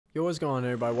Yo, what's going on,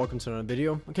 everybody? Welcome to another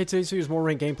video. Okay, today's video is more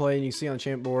ranked gameplay, and you see on the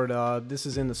champ board, this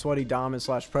is in the sweaty diamond /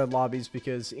 pred lobbies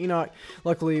because Enoch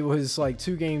luckily was like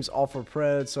 2 games off of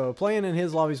pred, so playing in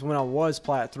his lobbies when I was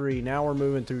plat 3. Now we're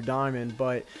moving through diamond,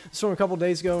 but this one a couple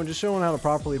days ago and just showing how to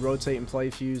properly rotate and play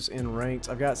Fuse in ranked.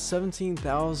 I've got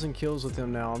 17,000 kills with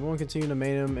him now. I'm going to continue to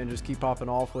main him and just keep popping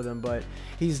off with him, but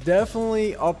he's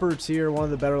definitely upper tier, one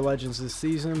of the better legends this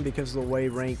season because of the way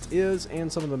ranked is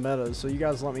and some of the metas. So you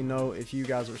guys let me know if you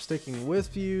guys are sticking with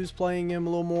Fuse, playing him a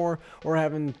little more, or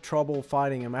having trouble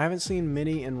fighting him. I haven't seen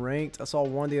many in ranked. I saw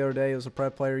one the other day. It was a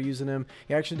prep player using him.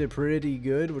 He actually did pretty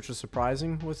good, which was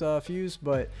surprising with Fuse,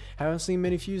 but haven't seen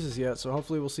many Fuses yet, so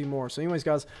hopefully we'll see more. So anyways,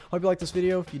 guys, hope you like this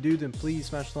video. If you do, then please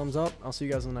smash the thumbs up. I'll see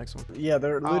you guys in the next one. Yeah,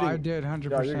 they're looting. Oh, I did,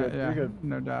 100%. Yeah, you're good. Yeah, you're good.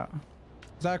 No doubt.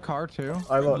 Is that a car too?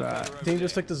 I look. Team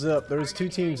just took the zip. There's 2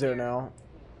 teams there now.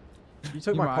 You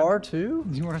took my car too?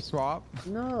 Do you want to swap?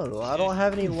 No, I don't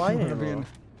have any light ammo.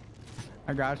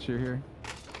 I got you here.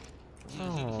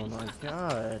 Oh my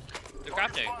god. They're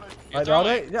crafting. I got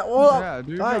it? Yeah, well, yeah,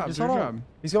 do your right, job, just do your hold job. on.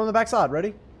 He's going to the backside.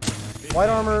 Ready? White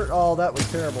armor. Oh, that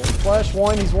was terrible. Flash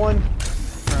 1. He's 1.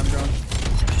 Where I'm going.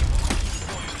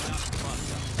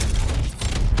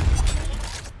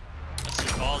 This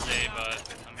is ballsy, but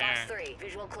I'm here. 3,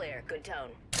 visual clear, good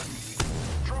tone.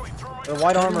 The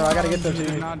white armor. I gotta get there Do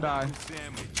too. not die.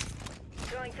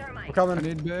 Throwing thermite. We're coming. I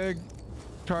need big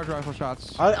charge rifle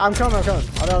shots. I'm coming. I'm coming.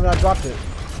 I don't know. I dropped it.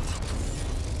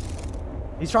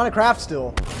 He's trying to craft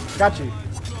still. Got you.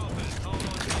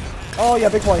 Oh yeah,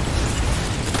 big play.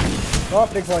 Oh,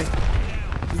 big play.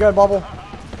 You got a bubble.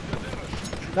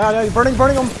 No, you're burning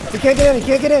him. He can't get in. He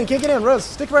can't get in. He can't get in. Res.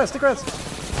 Stick res. Stick res.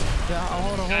 Yeah, I'll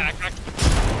hold. Yeah, I cracked.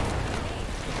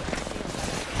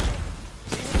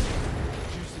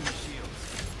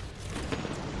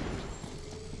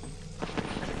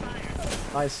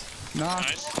 Nice.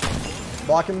 Nice.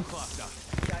 Block him.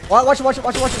 Watch it.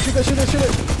 Shoot it. Shoot it.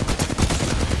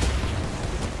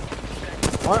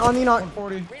 On Enoch.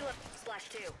 140. Reload. Slash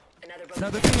 2.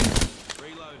 Another team.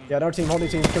 Yeah, no team. Hold the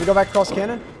team. Can we go back across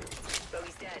cannon?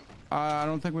 Bogey's dead. I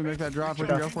don't think we make that drop. We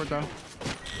can go for it though.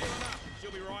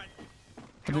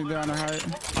 I think they're on a height.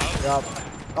 Yep.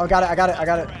 Oh, got it. I got it.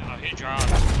 Oh, he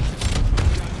dropped.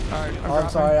 Alright, Oh, I'm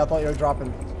sorry. I thought you were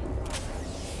dropping.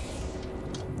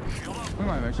 We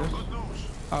might make this.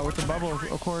 With the bubble,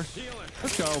 of course.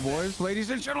 Let's go, boys. Ladies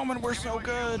and gentlemen, we're so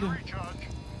good. Hold up.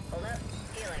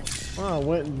 Healing. Oh,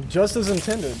 went just as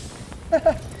intended.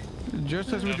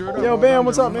 Just as we drew it up. Yo, Bam,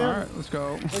 what's up, man? Alright, let's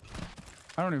go.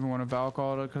 I don't even want to Val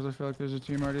call it because I feel like there's a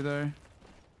team already there.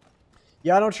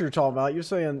 Yeah, I know what you're talking about. You're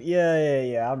saying,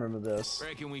 yeah. I remember this.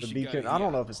 The beacon. I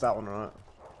don't know if it's that one or not.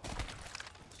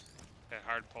 Okay,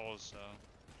 hard pulls, so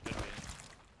could be.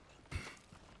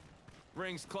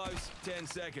 Rings close, 10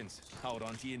 seconds. Hold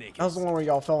on to your knickers. That was the one where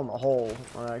y'all fell in the hole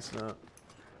on accident.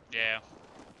 Yeah.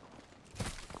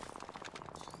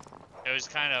 It was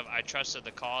kind of, I trusted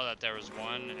the call that there was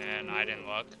one, and I didn't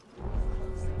look.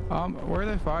 Where are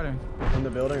they fighting? In the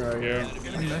building right here.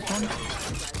 In this one?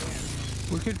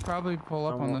 We could probably pull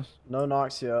up on this. No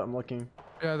knocks yet. I'm looking.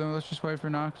 Yeah, then let's just wait for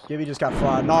Knox. Gibby just got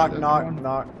fried. Knock.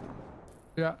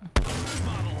 Yeah.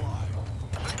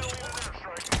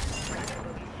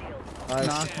 Nice.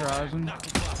 Knox rising.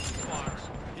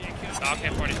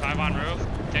 Falcon 45 on roof,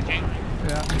 ticking.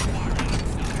 Yeah.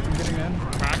 I'm getting in.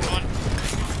 Cracked one.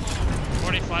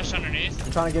 40 flush underneath.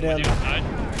 I'm trying to get in. Inside.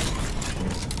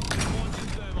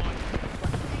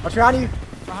 Watch behind you.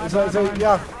 Behind.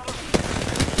 Yeah.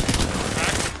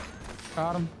 Cracked.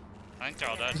 Got him. I think they're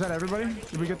all dead. Is that everybody?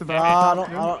 Did we get the I back?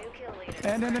 don't.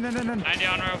 And. 90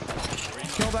 on roof.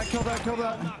 Kill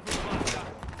that.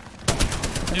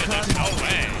 Dude, there's no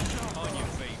way.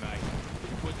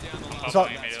 I'm So-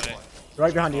 bubbling immediately.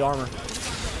 Right behind the armor.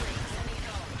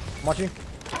 I'm watching.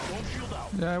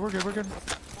 Yeah, we're good. One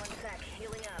sec.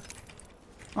 Healing up.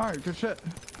 Alright, good shit.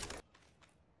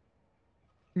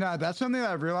 Nah, that's something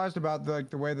that I've realized about the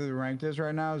way that the ranked is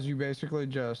right now is you basically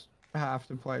just have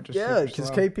to play just Yeah, super because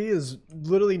slow. KP is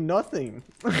literally nothing.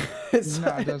 It's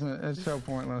No, it doesn't. It's so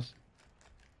pointless.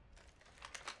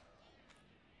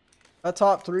 That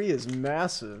top 3 is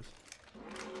massive.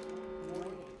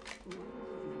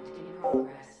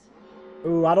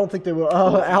 Ooh, I don't think they will.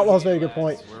 Oh, Outlaw's made a good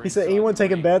point. He said anyone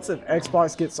taking bets if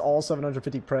Xbox gets all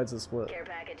 750 preds to split. Care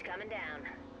package coming down.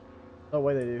 No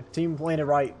way they do. Team landed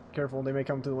right. Careful, they may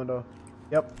come to the window.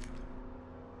 Yep.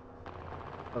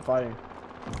 They're fighting.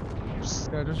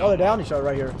 Yeah, just, Oh, they're down each other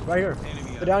right here. Right here.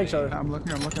 They're down each other. I'm looking.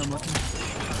 Just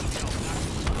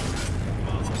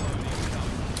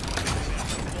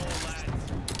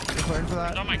waiting for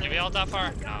that. Don't mind, give you all that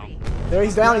far? No. There,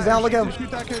 he's down. Look at him. Shoot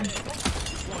that kid.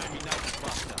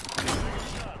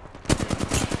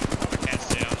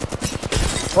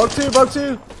 Broke two, broke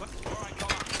two.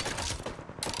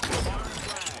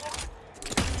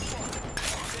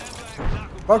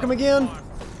 Broke him again.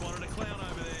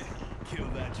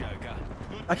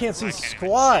 I can't see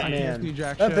squat, man. see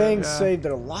jack That shit, bang yeah. saved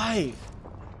their life.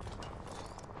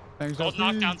 Thanks, Gold LP.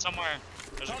 knockdown somewhere.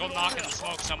 There's a gold knock in the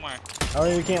smoke somewhere. I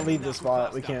mean, we can't leave this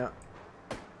spot. We can't.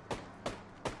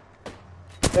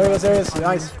 There he is, there he is.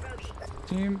 Nice.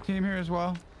 Team here as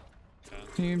well.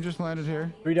 Team just landed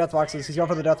here. 3 death boxes. He's going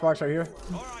for the death box right here.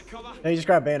 Yeah, he just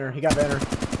grabbed banner. He got banner.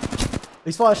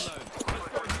 He's flush.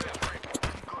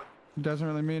 Doesn't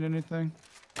really mean anything.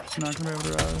 Not gonna be able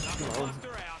to rise.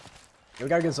 Yeah, we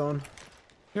got a good zone.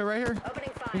 Yeah, right here. Opening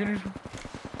You're fire. gonna...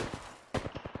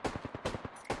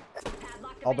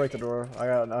 I'll break the door. I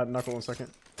got a knuckle in a second.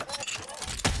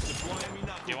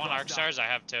 Do you want arc stars? I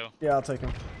have 2. Yeah, I'll take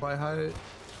him. Why hide it?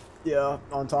 Yeah,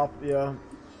 on top. Yeah.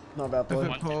 Not a bad play.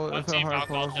 If it pull, One if it team hard Valk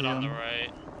falls ulted on the again.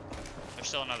 right. There's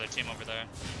still another team over there.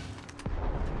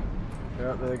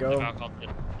 Yeah, there they They go. Valk ulted.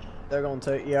 They're gonna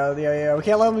take. Yeah. We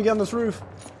can't let them get on this roof.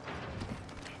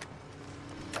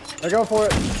 They're going for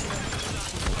it.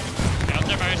 Get up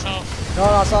there by yourself.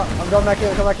 No, stop. I'm going back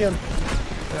in. Come back in.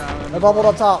 Yeah, They're bubbled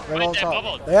up top. They're Right, bubbled they top.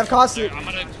 bubbled. They have caustic.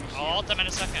 I'll ult them in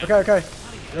a second. Okay.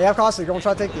 They have caustic. Gonna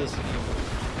try to take this.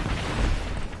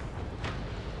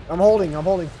 I'm holding.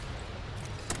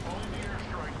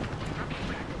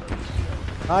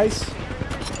 Nice.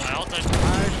 I ulted.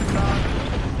 I should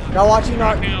not. Gotta watch you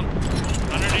knock. Knocking him.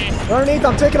 Underneath. Underneath,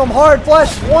 I'm taking him hard.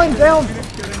 Flesh. 1 down.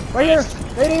 Right here.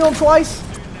 Hitting him twice.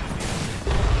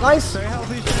 Nice. Stay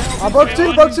healthy, stay healthy. I broke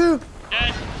 2. Broke 2.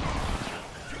 Dead.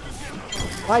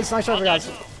 Nice shot, guys.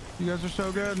 You guys are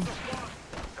so good.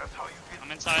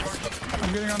 I'm inside.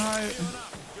 I'm getting on height.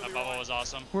 That bubble was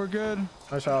awesome. We're good.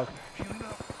 Nice job.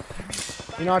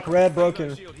 You knock red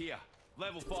broken. Shield here.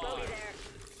 Level 5.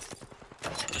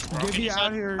 Gibby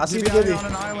out here. I see the Gibby out Gibby. here on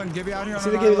an island. Gibby out here on See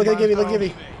an the Gibby. island. Look at Gibby. by Look at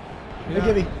himself.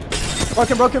 Gibby. Look at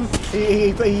Gibby. Broke him.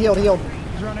 He healed.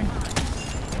 He's running.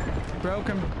 Broke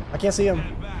him. I can't see him.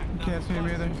 You can't see him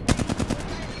either.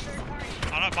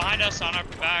 Behind us, on our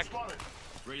back.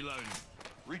 Reloading.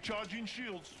 Recharging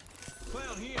shields.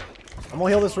 Cloud here. I'm gonna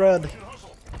heal this red.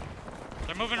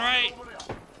 They're moving right.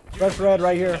 Fresh red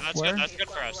right here. That's Where? good. That's good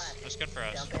for us. That's good for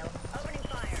us. Opening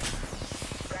fire.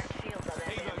 Cracked shields on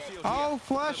that bandit. Shield Oh,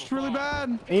 flashed really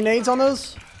bad. Any nades on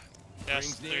those?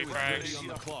 Yes, 3 frags. on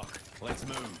the clock. Let's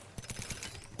move.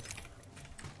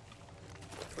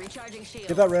 Recharging shield.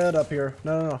 Get that red up here.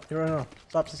 No. No.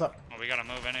 Stop. Well, we gotta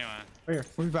move anyway. Right here.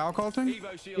 We Valk ulting?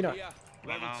 Evo shield You know. here.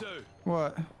 Level know. 2.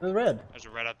 What? There's red. There's a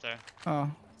red up there. Oh.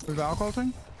 We Valk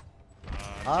ulting?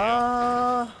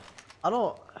 I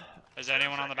don't. Is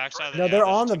anyone on the backside? No, they're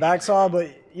on the backside, but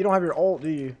you don't have your ult, do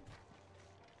you?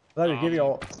 That would give you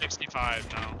ult.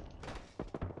 65 now.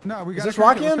 No, we Is got this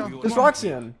rock in? This rock's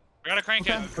in. We gotta crank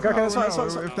it. Okay, that's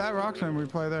fine. If that rock's in, we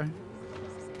play there.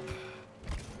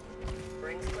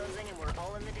 Rings closing and we're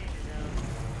all in the danger zone.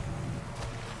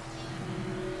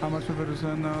 How much of it is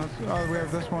in though? Oh, we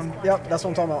have this one. Yep, that's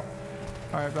what I'm talking about.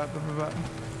 Alright, bet.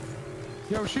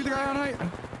 Yo, shoot the guy on height.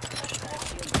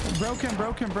 Broke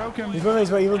him. He's moving.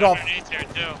 He moved off. Underneath here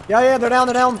too. Yeah, they're down.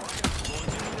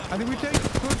 I think we take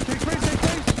space.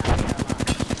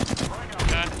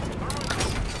 Okay.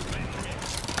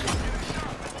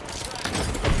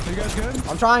 Are you guys good?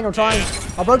 I'm trying.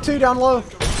 I broke 2 down low.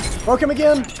 Broke him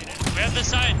again. We have this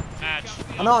side. Match.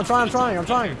 I know. I'm trying.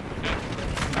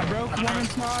 I broke one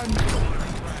inside.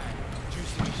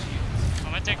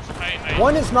 I'm gonna take.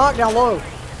 One is knocked down low.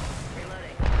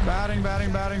 Batting.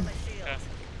 Okay.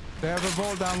 They have a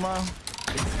bull down low.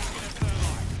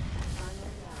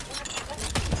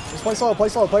 Just play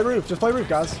slow. Play roof. Just play roof,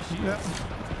 guys. Yep.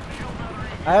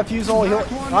 I have fuse all heal.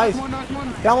 Knocked one, Nice. knocked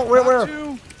one. Down. Where? Knocked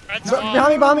two. Red's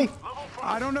Behind me.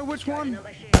 I don't know which one. I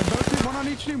both team,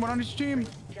 one on each team.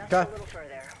 Just Okay. a little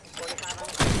further.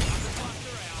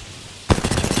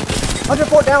 45 on the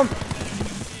 104 down.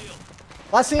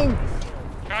 Last scene.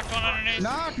 Cracked one underneath.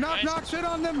 Knock. Nice. Shit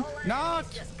on them. Knock.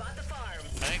 spot the farm.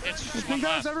 I think that's I just one think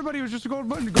that was left. everybody. It was just a gold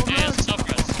button. Yeah, red. it's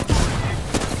self-res.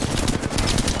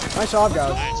 Nice job,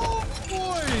 guys. Oh,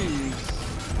 boys.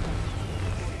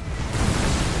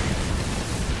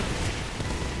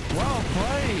 Well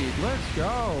played. Let's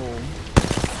go.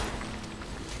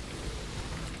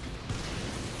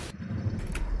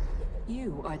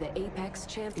 You are the Apex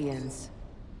champions.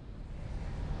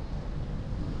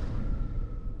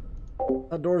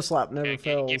 That door slap never Yeah,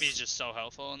 fails. Gibby's just so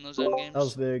helpful in those end games. That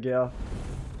was big, yeah.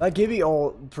 That Gibby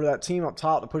ult for that team up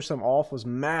top to push them off was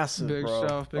massive, Big bro.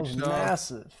 stuff, big that was stuff.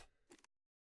 massive.